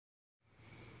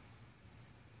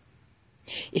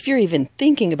If you're even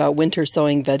thinking about winter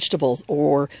sowing vegetables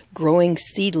or growing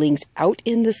seedlings out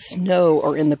in the snow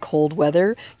or in the cold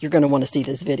weather, you're going to want to see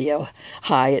this video.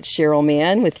 Hi, it's Cheryl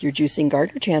Mann with your Juicing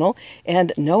Gardener channel,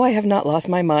 and no, I have not lost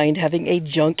my mind having a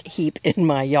junk heap in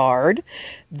my yard.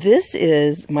 This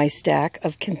is my stack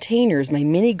of containers, my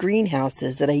mini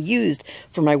greenhouses that I used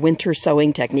for my winter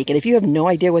sowing technique. And if you have no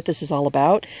idea what this is all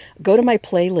about, go to my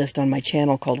playlist on my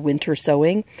channel called Winter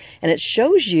Sowing, and it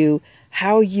shows you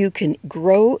how you can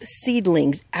grow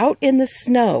seedlings out in the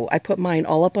snow. I put mine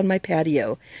all up on my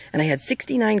patio, and I had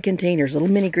 69 containers, little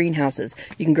mini greenhouses.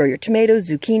 You can grow your tomatoes,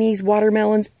 zucchinis,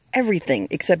 watermelons, everything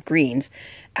except greens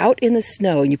out in the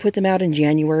snow, and you put them out in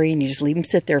January and you just leave them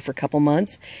sit there for a couple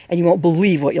months, and you won't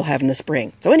believe what you'll have in the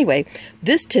spring. So anyway,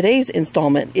 today's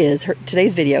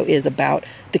video is about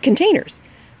the containers.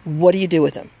 What do you do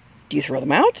with them? Do you throw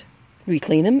them out? Do we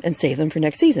clean them and save them for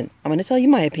next season? I'm going to tell you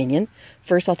my opinion.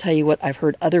 First, I'll tell you what I've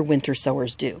heard other winter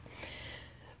sowers do.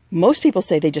 Most people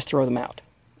say they just throw them out.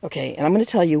 Okay, and I'm going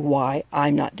to tell you why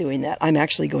I'm not doing that. I'm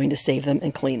actually going to save them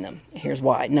and clean them. Here's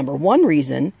why. Number one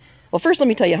reason, well, first let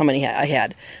me tell you how many I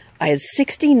had. I had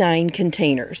 69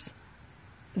 containers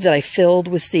that I filled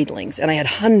with seedlings, and I had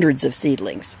hundreds of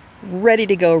seedlings ready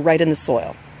to go right in the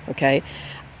soil. Okay,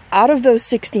 out of those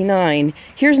 69,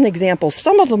 here's an example.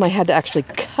 Some of them I had to actually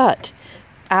cut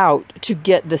out to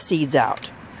get the seeds out.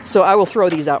 So I will throw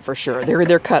these out for sure.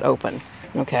 They're cut open.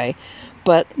 Okay.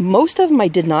 But most of them I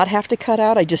did not have to cut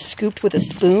out. I just scooped with a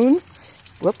spoon.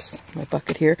 Whoops, my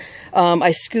bucket here.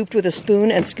 I scooped with a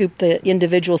spoon and scooped the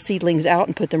individual seedlings out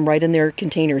and put them right in their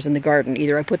containers in the garden.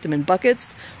 Either I put them in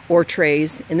buckets or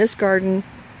trays in this garden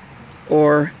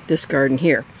or this garden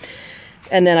here.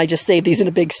 And then I just saved these in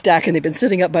a big stack, and they've been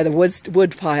sitting up by the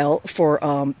wood pile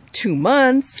for 2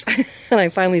 months. And I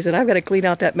finally said, I've got to clean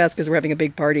out that mess because we're having a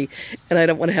big party, and I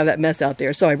don't want to have that mess out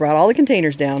there. So I brought all the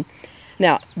containers down.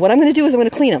 Now, what I'm going to do is I'm going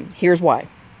to clean them. Here's why.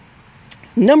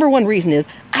 Number one reason is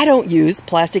I don't use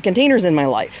plastic containers in my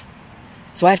life.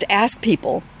 So I have to ask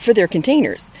people for their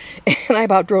containers. And I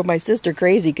about drove my sister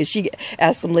crazy because she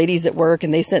asked some ladies at work,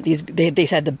 and they sent these, they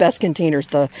had the best containers,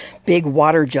 the big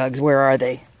water jugs. Where are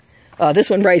they?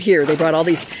 This one right here. They brought all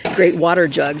these great water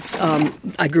jugs.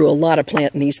 I grew a lot of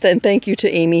plant in these. And thank you to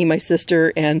Amy, my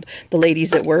sister, and the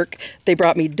ladies at work. They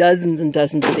brought me dozens and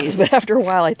dozens of these. But after a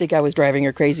while, I think I was driving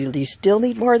her crazy. Do you still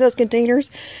need more of those containers?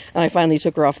 And I finally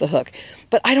took her off the hook.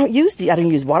 But I don't use I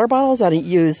don't use water bottles. I don't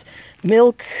use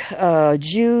milk,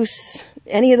 juice,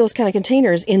 any of those kind of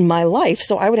containers in my life.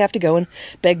 So I would have to go and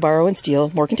beg, borrow, and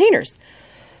steal more containers.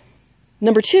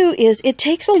 Number two is it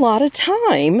takes a lot of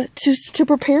time to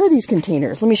prepare these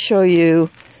containers. Let me show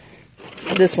you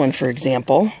this one, for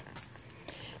example.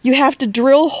 You have to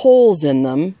drill holes in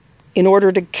them in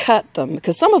order to cut them,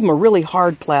 because some of them are really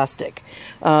hard plastic.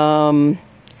 You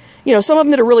know, some of them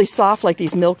that are really soft, like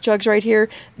these milk jugs right here,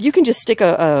 you can just stick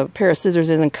a pair of scissors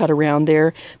in and cut around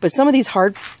there. But some of these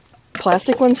hard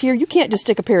plastic ones here, you can't just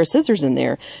stick a pair of scissors in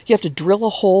there. You have to drill a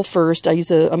hole first. I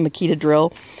use a Makita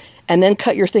drill. And then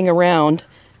cut your thing around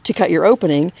to cut your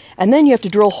opening. And then you have to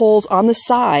drill holes on the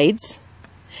sides.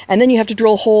 And then you have to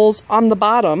drill holes on the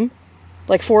bottom,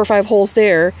 like 4 or 5 holes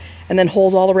there, and then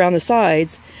holes all around the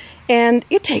sides. And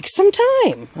it takes some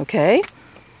time, okay?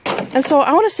 And so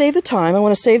I want to save the time. I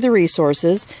want to save the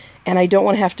resources. And I don't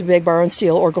want to have to beg, borrow, and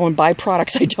steal or go and buy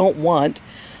products I don't want.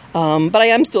 But I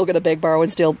am still going to beg, borrow,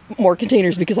 and steal more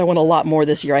containers because I want a lot more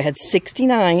this year. I had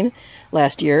 69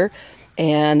 last year.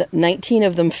 And 19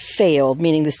 of them failed,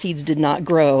 meaning the seeds did not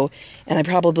grow, and I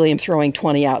probably am throwing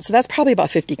 20 out. So that's probably about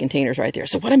 50 containers right there.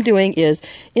 So what I'm doing is,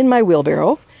 in my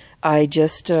wheelbarrow, I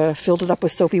just filled it up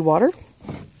with soapy water,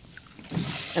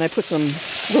 and I put a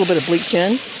little bit of bleach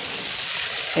in,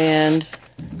 and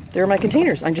there are my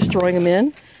containers. I'm just throwing them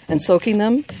in and soaking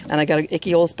them, and I got an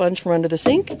icky old sponge from under the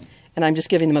sink, and I'm just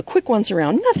giving them a quick once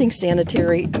around. Nothing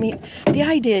sanitary. I mean, the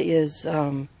idea is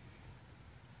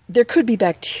there could be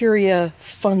bacteria,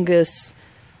 fungus,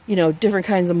 you know, different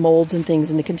kinds of molds and things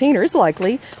in the container. It's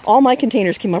likely. All my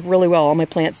containers came up really well. All my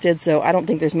plants did, so I don't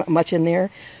think there's much in there.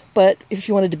 But if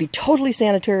you wanted to be totally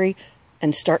sanitary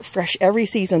and start fresh every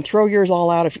season, throw yours all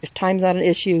out if time's not an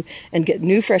issue, and get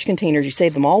new fresh containers. You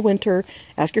save them all winter.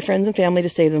 Ask your friends and family to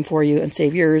save them for you and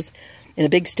save yours in a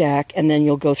big stack, and then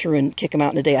you'll go through and kick them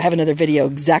out in a day. I have another video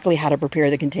exactly how to prepare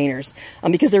the containers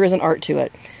because there is an art to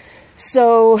it.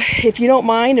 So if you don't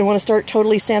mind and want to start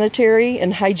totally sanitary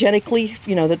and hygienically,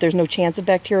 you know, that there's no chance of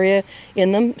bacteria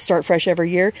in them, start fresh every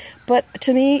year. But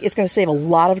to me, it's going to save a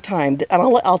lot of time. And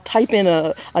I'll type in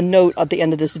a note at the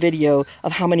end of this video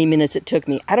of how many minutes it took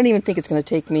me. I don't even think it's going to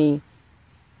take me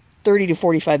 30 to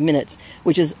 45 minutes,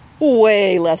 which is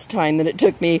way less time than it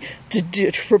took me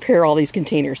to prepare all these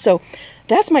containers. So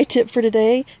that's my tip for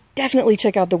today. Definitely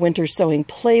check out the Winter Sowing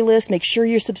playlist. Make sure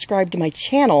you're subscribed to my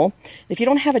channel. If you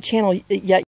don't have a channel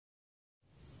yet.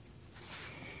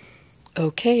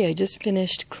 Okay, I just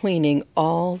finished cleaning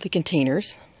all the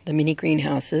containers, the mini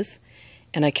greenhouses,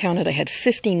 and I counted I had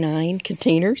 59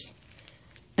 containers.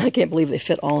 I can't believe they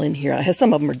fit all in here.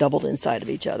 Some of them are doubled inside of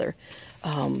each other.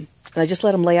 And I just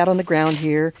let them lay out on the ground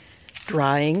here,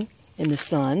 drying in the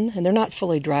sun. And they're not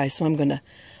fully dry, so I'm going to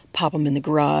pop them in the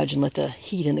garage and let the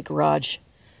heat in the garage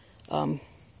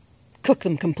cook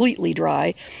them completely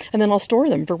dry. And then I'll store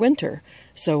them for winter.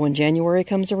 So when January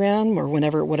comes around, or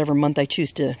whatever month I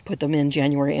choose to put them in,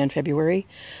 January and February,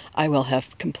 I will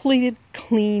have completed,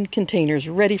 clean containers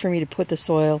ready for me to put the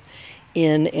soil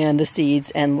in and the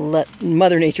seeds and let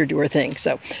Mother Nature do her thing.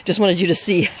 So just wanted you to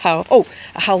see how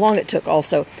long it took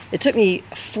also. It took me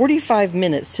 45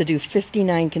 minutes to do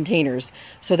 59 containers.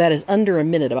 So that is under a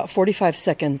minute, about 45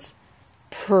 seconds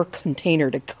per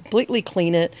container to completely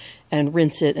clean it and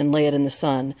rinse it and lay it in the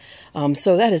sun.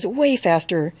 So that is way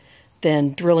faster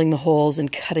than drilling the holes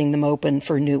and cutting them open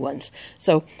for new ones.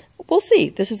 So we'll see.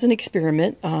 This is an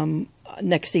experiment.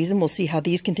 Next season, we'll see how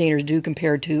these containers do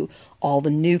compared to all the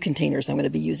new containers I'm going to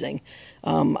be using.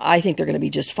 I think they're going to be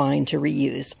just fine to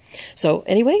reuse. So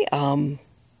anyway,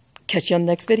 catch you on the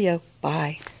next video.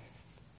 Bye.